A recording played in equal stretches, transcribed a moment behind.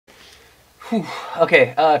Whew.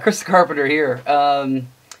 Okay, Chris the Carpenter here. I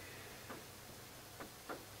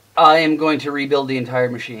am going to rebuild the entire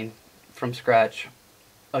machine from scratch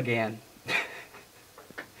again. I'm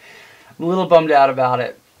a little bummed out about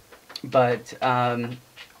it, but I'm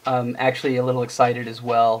actually a little excited as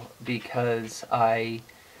well because I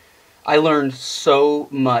learned so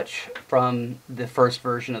much from the first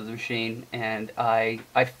version of the machine, and I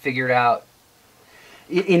figured out,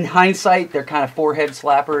 in hindsight, they're kind of forehead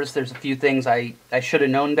slappers. There's a few things I should have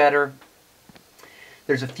known better.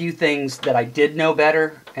 There's a few things that I did know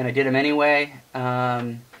better, and I did them anyway.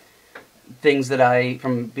 Things that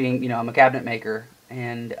from being, I'm a cabinet maker,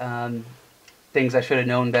 and things I should have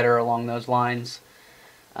known better along those lines.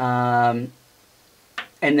 And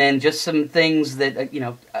then just some things that,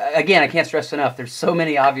 again, I can't stress enough, there's so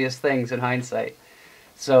many obvious things in hindsight.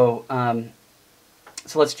 So,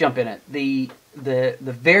 so let's jump in it. The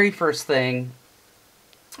very first thing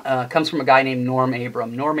comes from a guy named Norm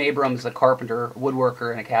Abram. Norm Abram is a carpenter,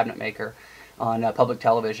 woodworker, and a cabinet maker on public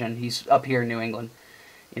television. He's up here in New England,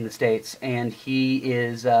 in the States, and he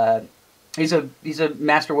is he's a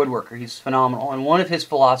master woodworker. He's phenomenal, and one of his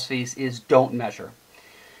philosophies is don't measure,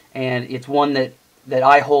 and it's one that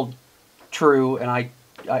I hold true, and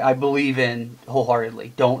I believe in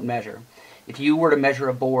wholeheartedly. Don't measure. If you were to measure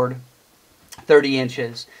a board 30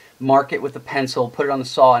 inches, mark it with a pencil, put it on the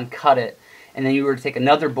saw and cut it, and then you were to take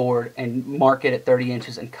another board and mark it at 30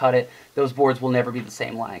 inches and cut it, those boards will never be the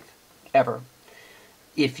same length, ever.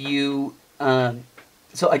 If you,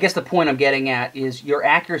 so I guess the point I'm getting at is your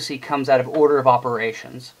accuracy comes out of order of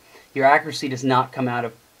operations. Your accuracy does not come out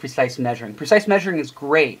of precise measuring. Precise measuring is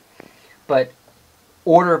great, but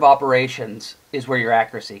order of operations is where your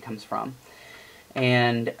accuracy comes from.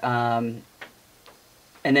 And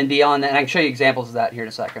then beyond that, and I can show you examples of that here in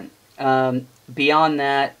a second. Beyond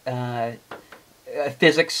that,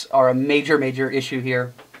 physics are a major issue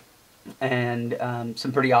here, and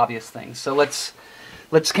some pretty obvious things. So let's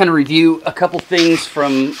kind of review a couple things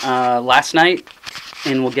from last night,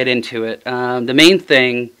 and we'll get into it. The main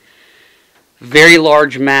thing, very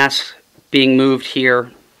large mass being moved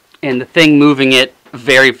here, and the thing moving it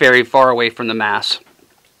very far away from the mass,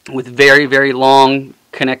 with very long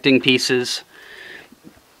connecting pieces,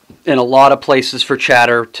 and a lot of places for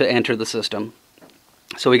chatter to enter the system.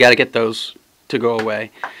 So we got to get those to go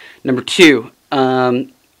away. Number two, a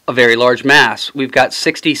very large mass. We've got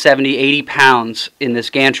 60, 70, 80 pounds in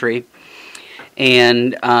this gantry,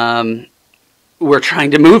 and we're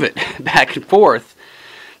trying to move it back and forth.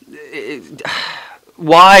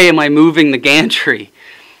 Why am I moving the gantry?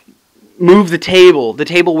 Move the table. The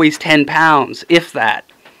table weighs 10 pounds, if that.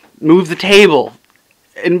 Move the table.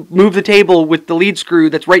 And move the table with the lead screw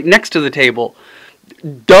that's right next to the table.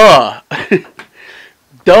 Duh.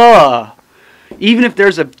 Duh. Even if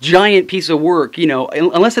there's a giant piece of work,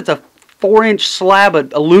 unless it's a 4-inch slab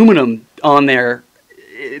of aluminum on there,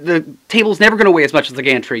 the table's never going to weigh as much as the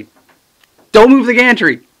gantry. Don't move the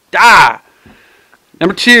gantry. Ah.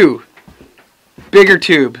 Number two, bigger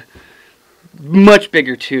tube. Much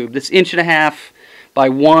bigger tube. This 1.5 by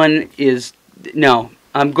 1 is, no,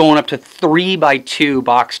 I'm going up to 3 by 2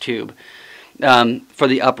 box tube for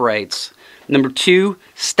the uprights. Number two,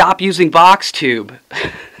 stop using box tube.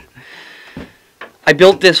 I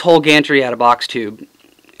built this whole gantry out of box tube,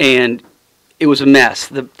 and it was a mess.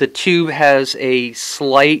 The tube has a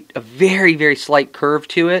very slight curve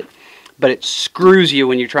to it, but it screws you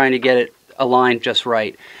when you're trying to get it aligned just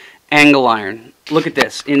right. Angle iron. Look at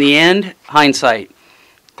this. In the end, hindsight,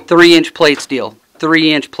 3-inch plate steel.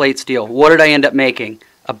 3-inch plate steel. What did I end up making?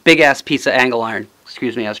 A big-ass piece of angle iron.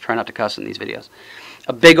 Excuse me, I was trying not to cuss in these videos.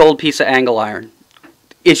 A big old piece of angle iron.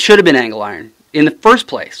 It should have been angle iron in the first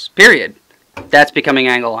place, period. That's becoming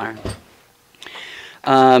angle iron.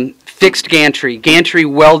 Fixed gantry. Gantry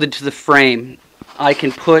welded to the frame. I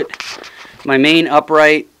can put my main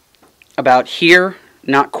upright about here,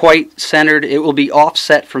 not quite centered. It will be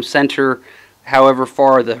offset from center however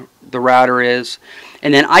far the router is.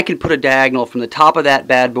 And then I can put a diagonal from the top of that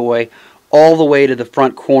bad boy all the way to the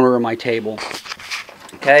front corner of my table.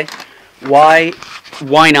 Okay? Why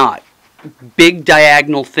not? Big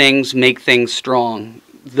diagonal things make things strong.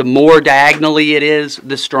 The more diagonally it is,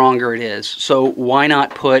 the stronger it is. So why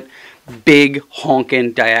not put big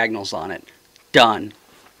honking diagonals on it? Done.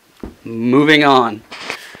 Moving on.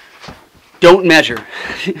 Don't measure.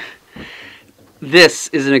 This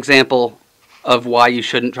is an example of why you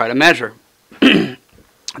shouldn't try to measure.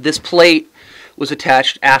 This plate was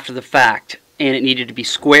attached after the fact, and it needed to be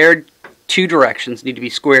squared 2 directions. It needed to be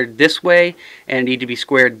squared this way, and it needed to be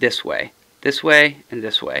squared this way. This way, and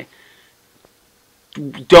this way.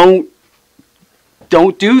 Don't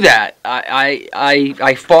don't do that.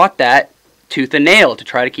 I fought that tooth and nail to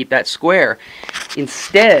try to keep that square.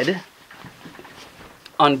 Instead,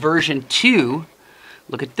 on version 2,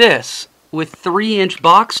 look at this. With 3-inch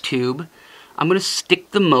box tube, I'm going to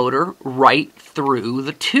stick the motor right through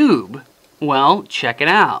the tube. Well, check it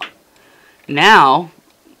out. Now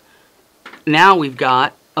we've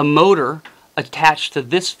got a motor attached to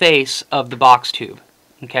this face of the box tube.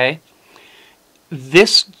 Okay?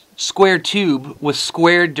 This square tube was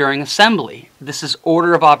squared during assembly. This is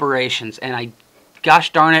order of operations, and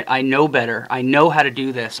gosh darn it, I know better. I know how to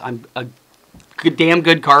do this. I'm a damn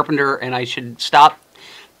good carpenter, and I should stop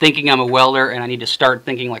thinking I'm a welder, and I need to start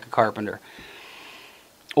thinking like a carpenter.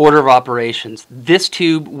 Order of operations. This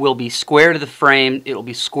tube will be square to the frame. It will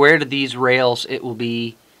be square to these rails. It'll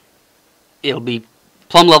be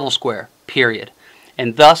plumb level square, period.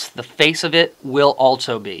 And thus, the face of it will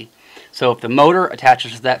also be. So if the motor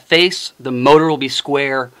attaches to that face, the motor will be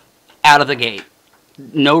square out of the gate.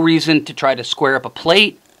 No reason to try to square up a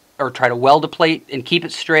plate or try to weld a plate and keep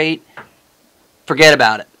it straight. Forget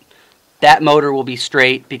about it. That motor will be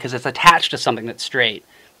straight because it's attached to something that's straight.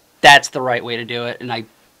 That's the right way to do it. And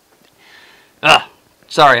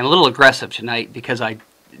sorry, I'm a little aggressive tonight because I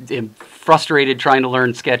am frustrated trying to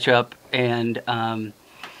learn SketchUp, and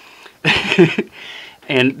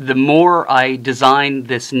and the more I design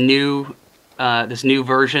this new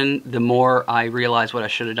version, the more I realize what I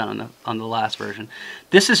should have done on the last version.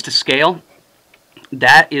 This is to scale.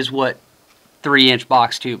 That is what 3-inch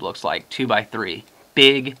box tube looks like, 2x3,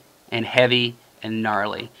 big and heavy and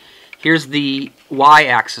gnarly. Here's the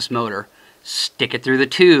Y-axis motor. Stick it through the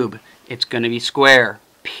tube. It's going to be square,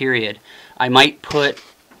 period. I might put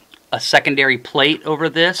a secondary plate over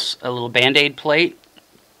this, a little Band-Aid plate,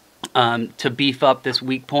 to beef up this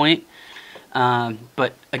weak point.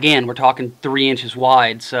 But again, we're talking 3 inches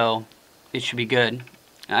wide, so it should be good,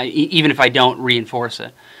 even if I don't reinforce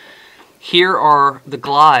it. Here are the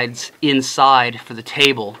glides inside for the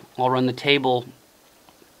table. I'll run the table,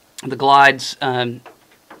 the glides,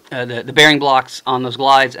 the bearing blocks on those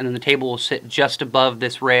glides, and then the table will sit just above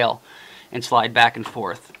this rail and slide back and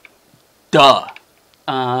forth. Duh.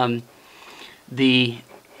 The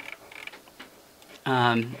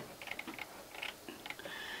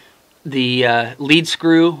lead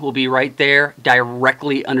screw will be right there,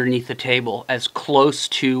 directly underneath the table, as close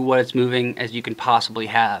to what it's moving as you can possibly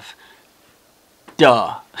have.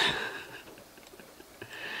 Duh.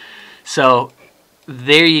 So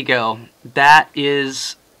there you go. This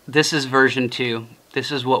is version 2.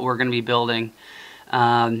 This is what we're going to be building.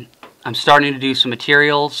 I'm starting to do some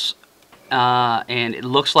materials, and it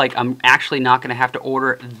looks like I'm actually not going to have to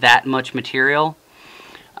order that much material.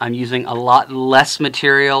 I'm using a lot less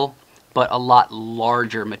material, but a lot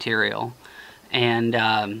larger material. And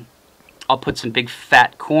I'll put some big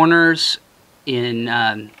fat corners in.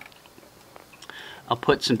 I'll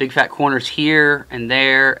put some big fat corners here and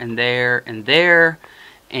there and there and there,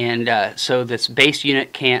 and so this base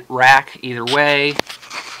unit can't rack either way.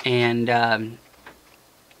 And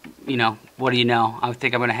you know, what do you know? I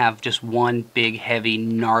think I'm going to have just one big, heavy,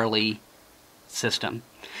 gnarly system.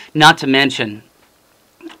 Not to mention,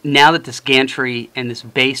 now that this gantry and this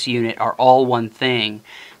base unit are all one thing,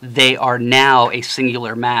 they are now a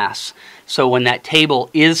singular mass. So when that table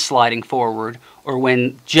is sliding forward, or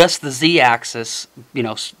when just the Z-axis, you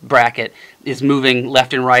know, bracket is moving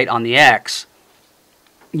left and right on the X,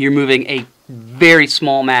 you're moving a very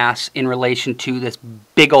small mass in relation to this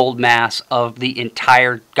big old mass of the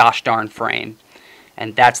entire gosh darn frame.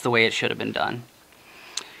 And that's the way it should have been done.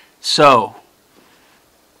 So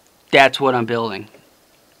that's what I'm building.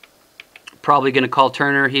 Probably going to call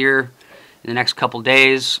Turner here in the next couple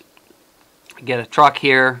days, get a truck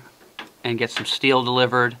here and get some steel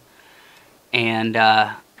delivered, and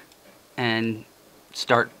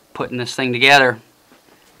start putting this thing together.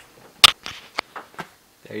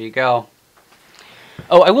 There you go.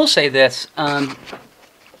 Oh, I will say this.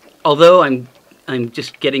 Although I'm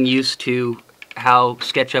just getting used to how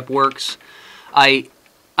SketchUp works,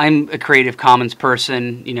 I'm a Creative Commons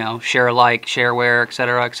person. You know, share alike, shareware,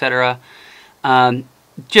 etc., etc.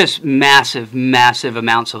 Just massive, massive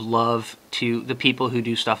amounts of love to the people who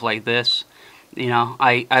do stuff like this. You know,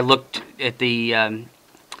 I looked at the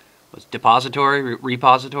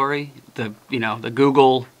repository, the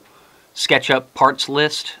Google SketchUp parts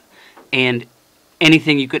list, and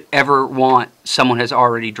anything you could ever want, someone has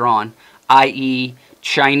already drawn, i.e.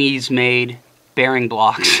 Chinese-made bearing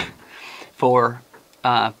blocks for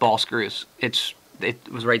ball screws. It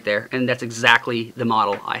was right there, and that's exactly the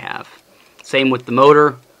model I have. Same with the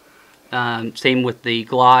motor, same with the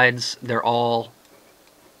glides. They're all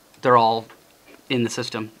in the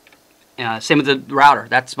system. Same with the router.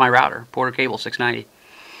 That's my router, Porter Cable 690.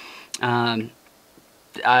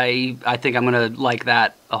 I think I'm gonna like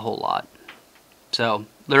that a whole lot. So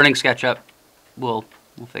learning SketchUp, we'll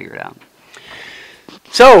figure it out.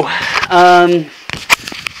 So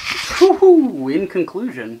in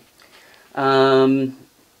conclusion, I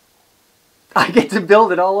get to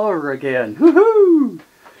build it all over again. Woohoo!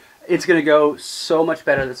 It's gonna go so much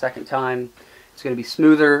better the second time. It's going to be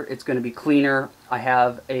smoother. It's going to be cleaner. I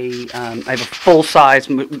have a full-size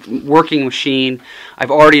working machine. I've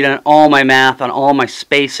already done all my math on all my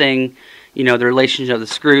spacing, you know, the relationship of the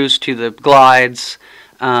screws to the glides.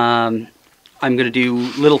 I'm going to do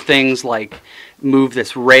little things like move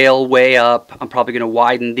this rail way up. I'm probably going to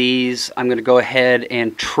widen these. I'm going to go ahead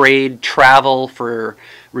and trade travel for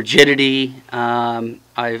rigidity. I've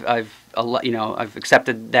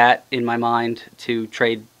accepted that in my mind to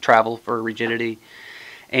trade travel for rigidity,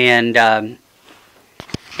 and the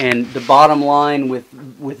bottom line with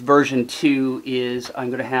version 2 is I'm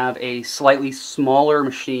going to have a slightly smaller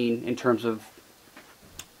machine in terms of,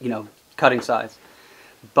 you know, cutting size,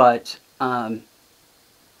 but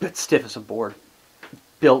stiff as a board,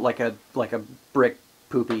 built like a brick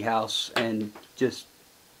poopy house, and just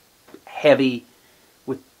heavy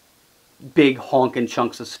with big honking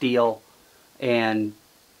chunks of steel, and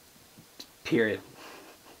period.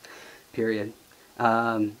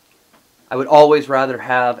 I would always rather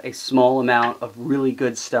have a small amount of really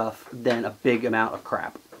good stuff than a big amount of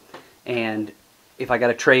crap. And if I got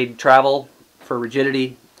to trade travel for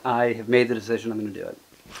rigidity, I have made the decision I'm going to do it.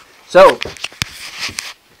 So,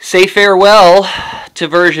 say farewell to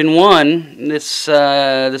version 1. This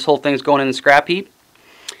whole thing's going in the scrap heap.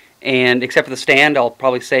 And except for the stand, I'll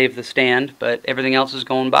probably save the stand, but everything else is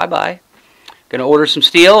going bye-bye. Gonna order some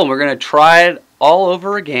steel, and we're gonna try it all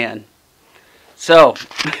over again. So,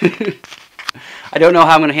 I don't know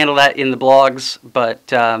how I'm gonna handle that in the blogs, but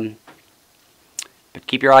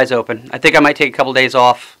keep your eyes open. I think I might take a couple days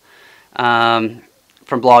off from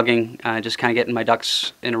blogging, just kind of getting my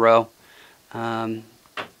ducks in a row.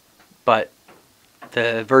 But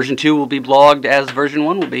the version 2 will be blogged as version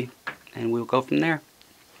 1 will be, and we'll go from there.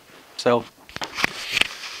 So,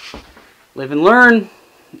 live and learn,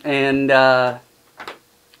 and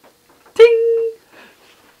ting!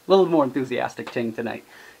 A little more enthusiastic ting tonight.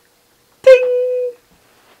 Ting!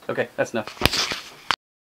 Okay, that's enough.